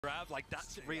Like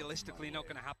that's realistically not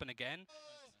going to happen again.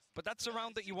 But that's a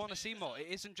round that you want to see more. It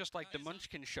isn't just like the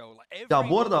Munchkin show. Like ya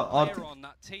bu arada player artık on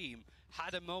that team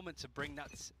had a moment to bring that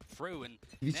through and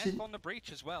Wtcn on the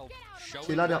breach as well.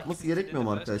 şeyler yapması gerekmiyor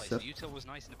mu arkadaşlar?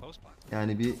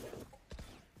 Yani bir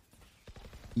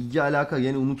ilgi alaka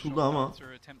yine unutuldu ama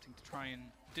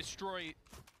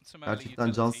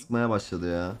gerçekten can sıkmaya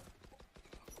başladı ya.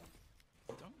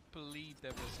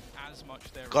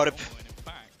 Garip.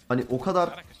 Hani o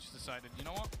kadar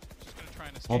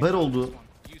haber oldu.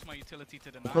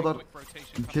 O kadar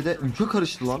ülke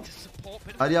karıştı lan.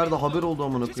 Her yerde haber oldu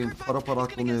amına koyayım. Para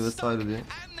aklanıyor vesaire diye.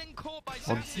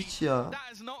 Abi hiç ya.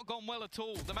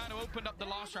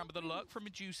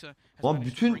 Lan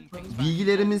bütün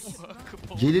bilgilerimiz,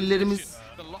 gelirlerimiz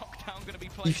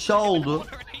ifşa oldu.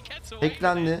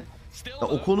 Hacklendi. Ya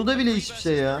o konuda bile hiçbir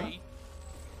şey ya.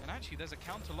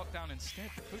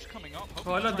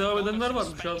 Hala devam edenler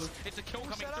varmış abi.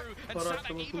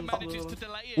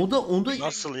 O da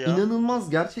Nasıl ya? inanılmaz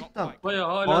gerçekten.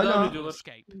 Bayağı hala devam ediyorlar.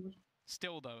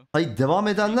 Hayır, devam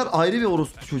edenler ayrı bir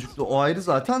orospu çocuklu. O ayrı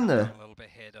zaten de.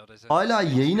 Hala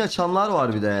yayın açanlar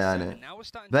var bir de yani.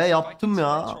 Ve yaptım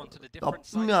ya.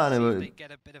 Yaptım yani böyle.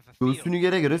 Göğsünü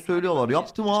gere söylüyorlar.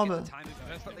 Yaptım abi.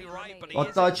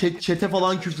 Hatta chat'e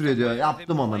falan küfür ediyor.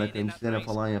 Yaptım amına koyayım. Sizlere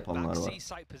falan yapanlar var.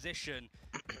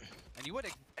 And you would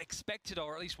have expected,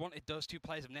 or at least wanted, those two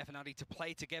players of Nefanati to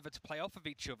play together, to play off of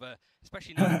each other,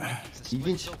 especially now that rankings are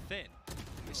split so thin.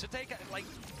 So take like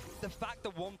the fact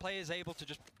that one player is able to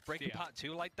just break apart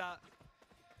two like that.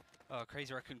 Oh,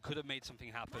 Crazy Raccoon could have made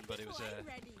something happen, but it was a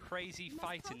crazy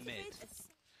fight in mid.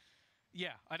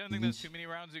 Yeah, I don't think there's too many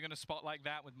rounds you're going to spot like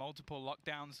that with multiple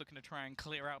lockdowns looking to try and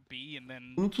clear out B and then.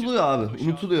 Unutuluyor abi,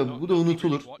 unutuluyor. Bu da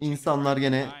unutulur. İnsanlar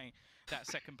gene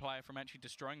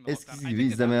eskisi gibi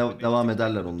izlemeye devam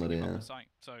ederler onları yani.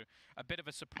 A bit of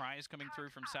a surprise coming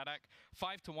through from Sadak.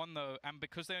 5-1 though, and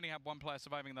because they only had one player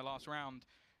surviving the last round,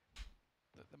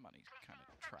 the money's kind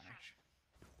of trash.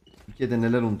 Ülkede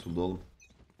neler unutuldu oğlum.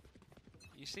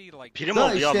 Prim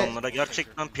oldu ya adamlara,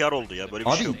 gerçekten PR oldu ya, böyle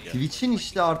bir şey yok ya. Twitch'in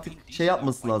işte artık şey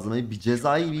yapması lazım, bir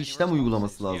cezai bir işlem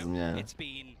uygulaması lazım yani.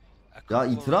 Ya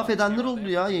itiraf edenler oldu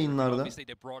ya yayınlarda.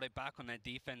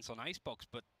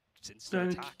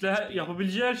 Yani kitle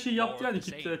yapabileceği her şeyi yaptı yani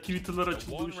kitle. Twitter'lar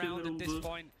açıldı, bir şeyler oldu.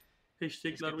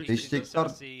 Hashtag'lar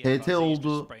TT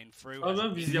oldu.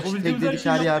 Abi biz yapabildiğimiz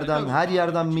her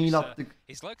yerden mail attık.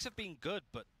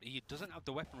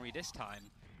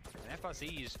 FRZ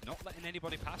is not letting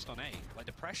anybody past on A. Like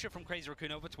the pressure from Crazy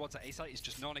Raccoon over towards that A site is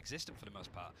just non-existent for the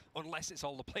most part, unless it's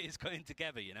all the players going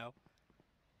together, you know.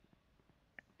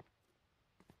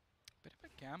 Bit of a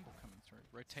gamble coming through.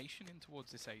 Rotation in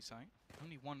towards this A site.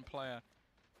 Only one player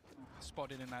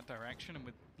spotted in that direction, and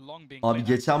with long being. Abi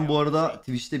geçen bu arada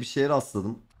Twitch'te bir şeye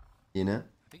rastladım yine.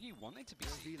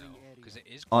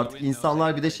 Artık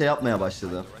insanlar bir de şey yapmaya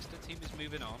başladı.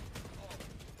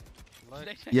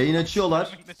 Yayın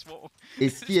açıyorlar.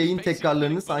 Eski yayın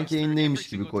tekrarlarını sanki yayındaymış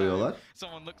gibi koyuyorlar.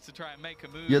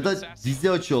 Ya da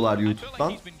dizi açıyorlar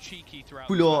YouTube'dan.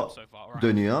 Full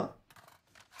dönüyor.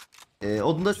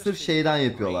 Onu da sırf şeyden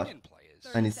yapıyorlar.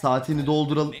 Hani saatini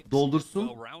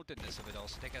doldursun.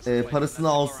 Parasını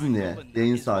alsın diye.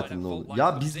 Yayın saatinde olur.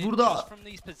 Ya biz burada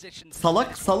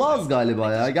salağız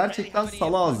galiba ya. Gerçekten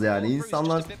salağız yani.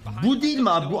 İnsanlar bu değil mi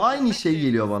abi? Bu aynı şey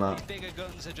geliyor bana.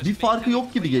 Bir farkı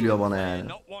yok gibi geliyor bana yani.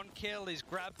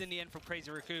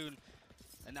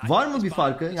 Var mı bir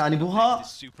farkı? Yani bu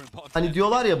hani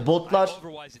diyorlar ya, botlar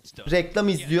reklam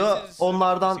izliyor.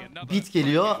 Onlardan bit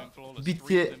geliyor.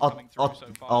 Biti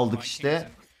aldık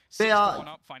işte.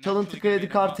 Veya çalıntı kredi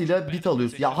kartıyla bit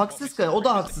alıyorsun. Ya haksız kazanç. O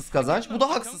da haksız kazanç. Bu da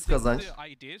haksız kazanç.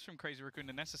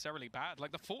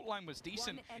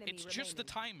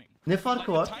 Ne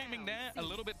farkı var?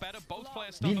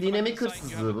 Bildiğin emek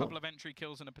hırsızlığı bu.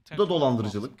 Bu da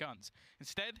dolandırıcılık.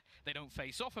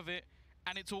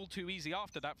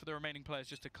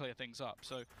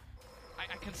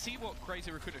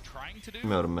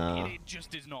 Bilmiyorum ya.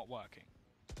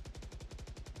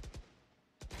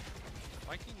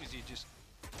 Vikings, you just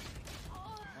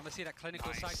want to see that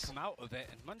clinical side come out of it,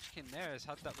 and Munchkin there has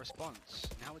had that response.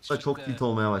 Now it's just çok tilt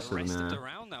olmaya başladım rest ya. of the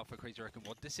round now for Crazy Raccoon.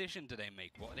 What decision do they make?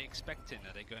 What are they expecting?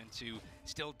 Are they going to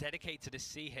still dedicate to the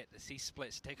C hit, the C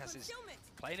splits? Tekas is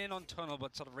playing in on tunnel,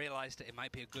 but sort of realized that it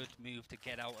might be a good move to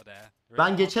get out of there.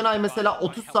 Ben geçen ay mesela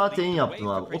 30 saat yayın yaptım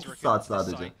abi. 30 saat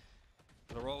sadece.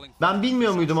 Ben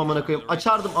bilmiyor muydum amına koyayım?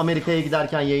 Açardım Amerika'ya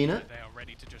giderken yayını.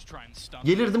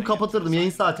 Gelirdim, kapatırdım, yayın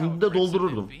saatimi de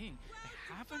doldururdum.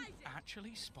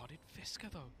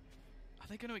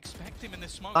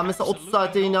 Ben mesela 30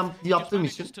 saat yayın yaptığım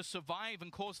için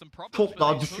çok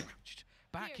daha düşük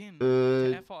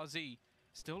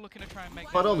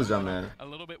Para alacağım yani. A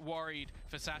little bit worried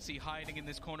for Sassy hiding in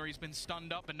this corner. He's been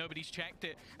stunned up and nobody's checked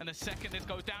it. And the second this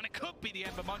goes down, it could be the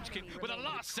Ember Munchkin with a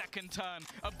last second turn.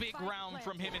 A big round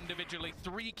from him individually.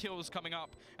 3 kills coming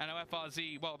up. And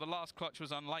FRZ, well, the last clutch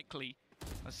was unlikely.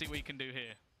 Let's see what he can do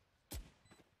here.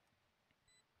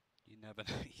 You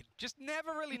just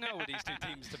never really know with these two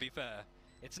teams, to be fair.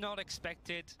 It's not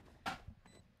expected.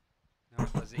 No,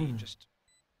 FRZ just...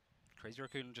 Crazy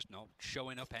Raccoon just not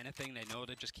showing up anything. They know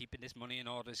they're just keeping this money in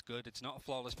order is good. It's not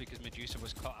flawless because Medusa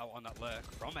was caught out on that lurk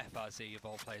from FRZ of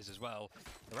all players as well.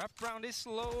 The wrap round is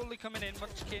slowly coming in.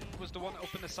 Munchkin was the one to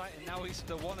open the site and now he's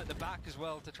the one at the back as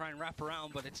well to try and wrap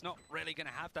around, but it's not really going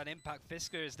to have that impact.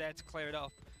 Fisker is there to clear it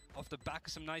off the back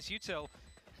of some nice util.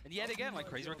 And yet again, like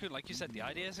Crazy Raccoon, like you said, the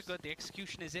ideas are good, the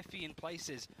execution is iffy in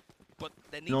places.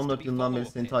 2014 yılından beri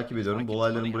seni takip ediyorum. Bu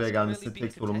olayların buraya gelmesinin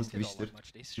tek sorumlu Twitch'tir.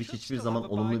 Twitch hiçbir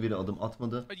zaman olumlu bir adım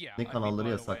atmadı. Ne kanalları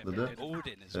yasakladı,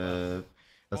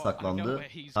 yasaklandı,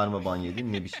 karma ban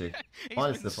yedi, ne bir şey.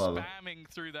 Maalesef abi.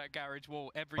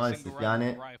 Maalesef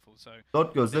yani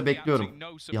dört gözle bekliyorum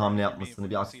bir hamle yapmasını,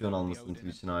 bir aksiyon almasını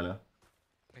Twitch'in hala.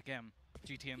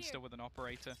 Wtcn still with an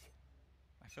operator.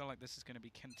 I feel like this is going to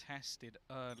be contested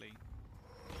early.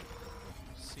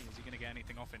 See, is he going to get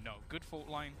anything off it? No. Good fault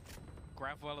line.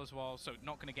 Grab well as well, so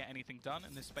not going to get anything done,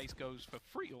 and this space goes for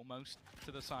free almost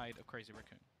to the side of Crazy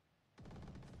Raccoon.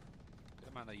 Good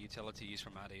amount of utility use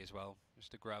from Addy as well.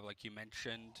 Just to grab, like you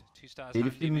mentioned, 2 stars.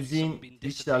 Herifli müziğin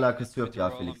hiç de alakası yok ya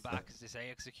Felix'le.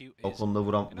 O konuda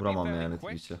vuramam yani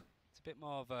Twitch'e.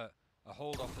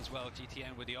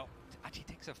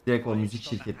 Direkt o müzik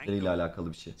şirketleriyle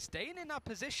alakalı bir şey.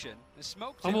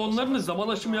 Ama onların da zaman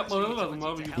aşımı yapmaları lazım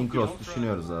abi. Synchros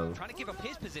düşünüyoruz abi.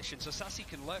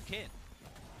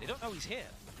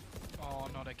 Oh,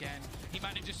 not again. He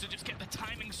manages to just get the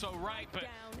timing so right, but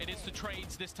it is the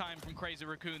trades this time from Crazy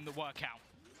Raccoon that work out.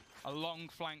 A long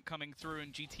flank coming through,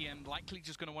 and GTN likely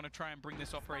just going to want to try and bring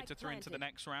this operator through into the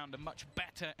next round. A much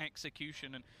better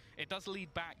execution, and it does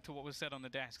lead back to what was said on the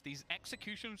desk. These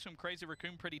executions from Crazy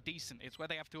Raccoon pretty decent. It's where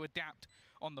they have to adapt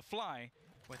on the fly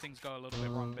where things go a little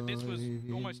bit wrong. But this was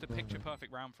almost a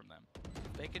picture-perfect round from them.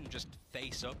 They can just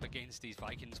face up against these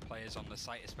Vikings players on the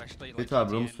site, especially. Evet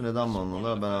abi, Ramus'u neden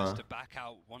banladılar ben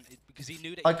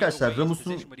Arkadaşlar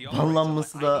Ramus'un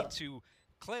banlanması da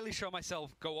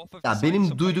ya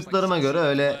benim duyduklarıma göre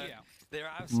öyle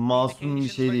masum bir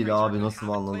şey değil abi, nasıl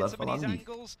banladılar falan değil.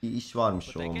 Bir iş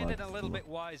varmış o onlarda.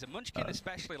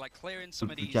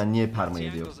 Dururken niye perma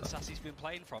ediyorsa.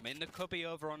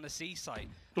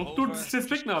 Doktor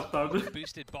Disrespect ne yaptı abi?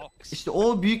 İşte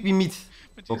o büyük bir mit.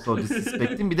 Doktor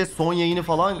Disrespect'in bir de son yayını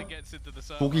falan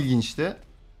çok ilginçti.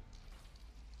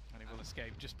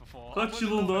 Kaç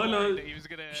yıl oldu hala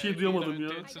bir şey duyamadım ya.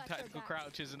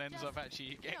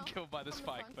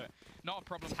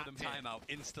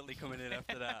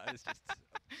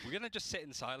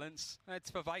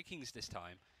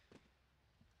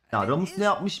 Ya Ramus ne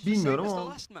yapmış bilmiyorum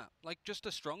ama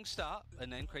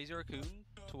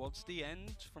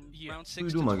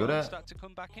duyduğuma göre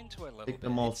pek de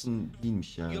masum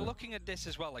değilmiş yani.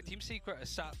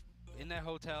 In their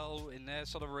hotel, in their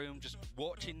sort of room, just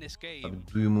watching this game,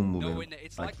 duyumum bu knowing benim. that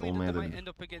it's likely that they might end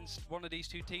up against one of these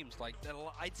two teams. Like,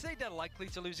 I'd say they're likely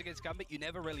to lose against Gambit. You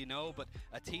never really know, but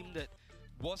a team that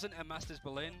wasn't a Masters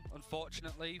Berlin,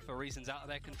 unfortunately, for reasons out of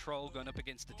their control, going up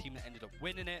against a team that ended up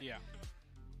winning it. Yeah.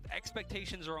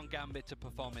 Expectations are on Gambit to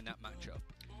perform in that matchup.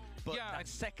 But that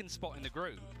second spot in the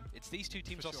group, it's these two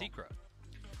teams are secret.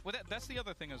 Well, that's the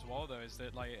other thing as well, though, is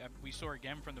that like we saw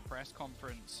again from the press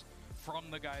conference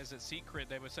from the guys at Secret,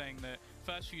 they were saying that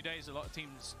first few days a lot of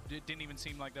teams didn't even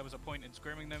seem like there was a point in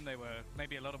scrimming them. They were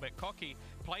maybe a little bit cocky,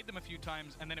 played them a few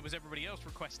times, and then it was everybody else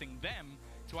requesting them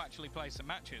to actually play some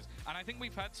matches. And I think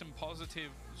we've had some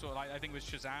positive, sort of, I think it was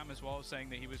Shazam as well, saying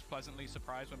that he was pleasantly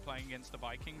surprised when playing against the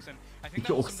Vikings, and I think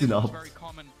that was something that was very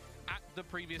common at the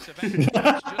previous event. It's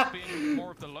just being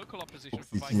more of the local opposition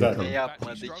for Vikings that they've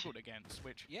actually struggled against,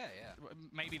 which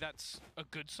maybe that's a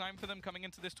good sign for them coming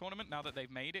into this tournament now that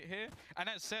they've made it here. And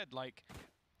as said, like,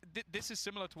 this is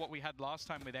similar to what we had last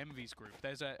time with Envy's group.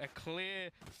 There's a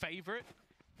clear favorite,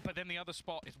 but then the other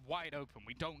spot is wide open.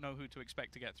 We don't know who to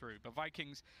expect to get through. But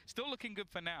Vikings still looking good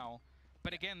for now.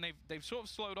 But again, they've sort of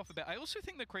slowed off a bit. I also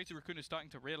think that Crazy Raccoon is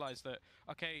starting to realize that,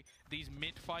 okay, these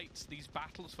mid fights, these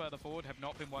battles further forward have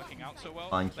not been working out so well.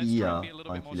 Let's try and be a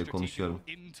little bit more strategic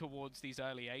in towards these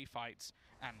early A fights.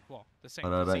 And, well, the same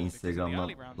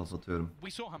Instagram'dan laf atıyorum.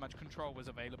 We saw how much control was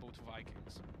available to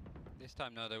Vikings. This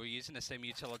time no, they were using the same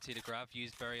utility to grab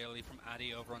used very early from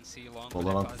Addy over on C long.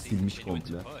 VALORANT silmiş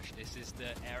komple. This is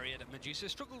the area that Medusa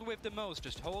struggled with the most,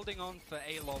 just holding on for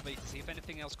A lobby to see if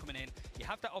anything else coming in. You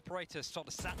have that operator sort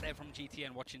of sat there from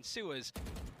GTN watching sewers.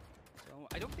 So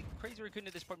I don't think Crazy Raccoon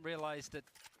at this point realized that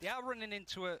they are running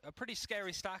into a pretty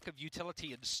scary stack of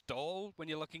utility and stall when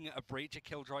you're looking at a breach, a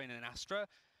killjoy, and an Astra.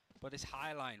 But this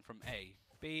high line from A.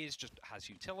 B just has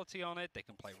utility on it. They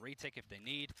can play retake if they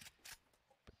need.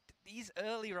 These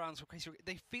early rounds for Crazy,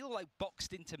 they feel like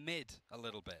boxed into mid a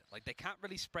little bit. Like they can't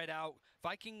really spread out.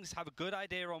 Vikings have a good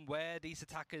idea on where these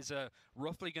attackers are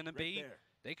roughly going to be.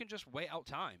 They can just wait out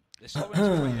time. They're slowing to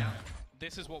way down.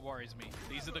 This is what worries me.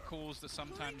 These are the calls that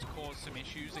sometimes cause some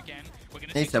issues again. We're going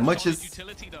to Neyse, see maçız.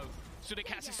 utility though.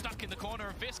 Sudicats is stuck in the corner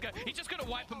of Visca. He's just going to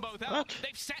wipe them both out.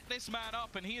 They've set this man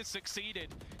up and he has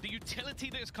succeeded. The utility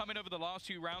that has come in over the last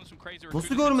few rounds from Crazy Raccoon.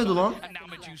 Nasıl görmedi lan? And now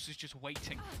Medusa's just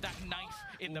waiting. That knife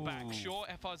in the back. Sure,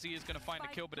 FRZ is going to find a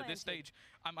kill, but at this stage,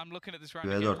 I'm looking at this round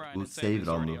again, Ryan, and saying it's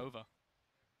already over.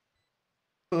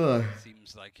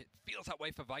 Seems like it feels that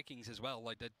way for Vikings as well.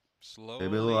 Like they're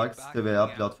Rebel olarak site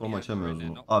veya platform açamıyoruz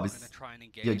mu? Abi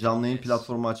ya canlı yayın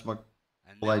platformu açmak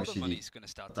kolay bir şey değil.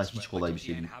 Hatta hiç kolay bir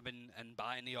şey değil.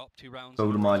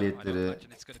 Server maliyetleri,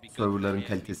 serverların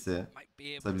kalitesi,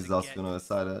 stabilizasyonu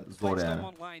vesaire zor yani.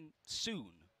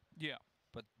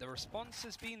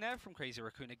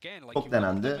 Çok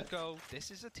denendi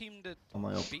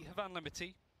ama yok.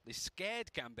 They scared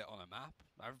Gambit on a map.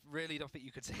 I really don't think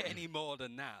you could say any more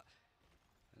than that.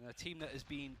 And a team that has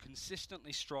been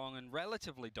consistently strong and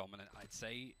relatively dominant, I'd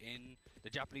say, in the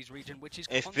Japanese region, which is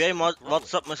FBI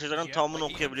WhatsApp mesajlarının tamamını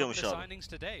okuyabiliyormuş abi.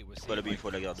 Böyle bir info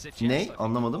ile geldi. Ne?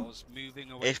 Anlamadım.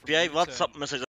 FBI WhatsApp mesajları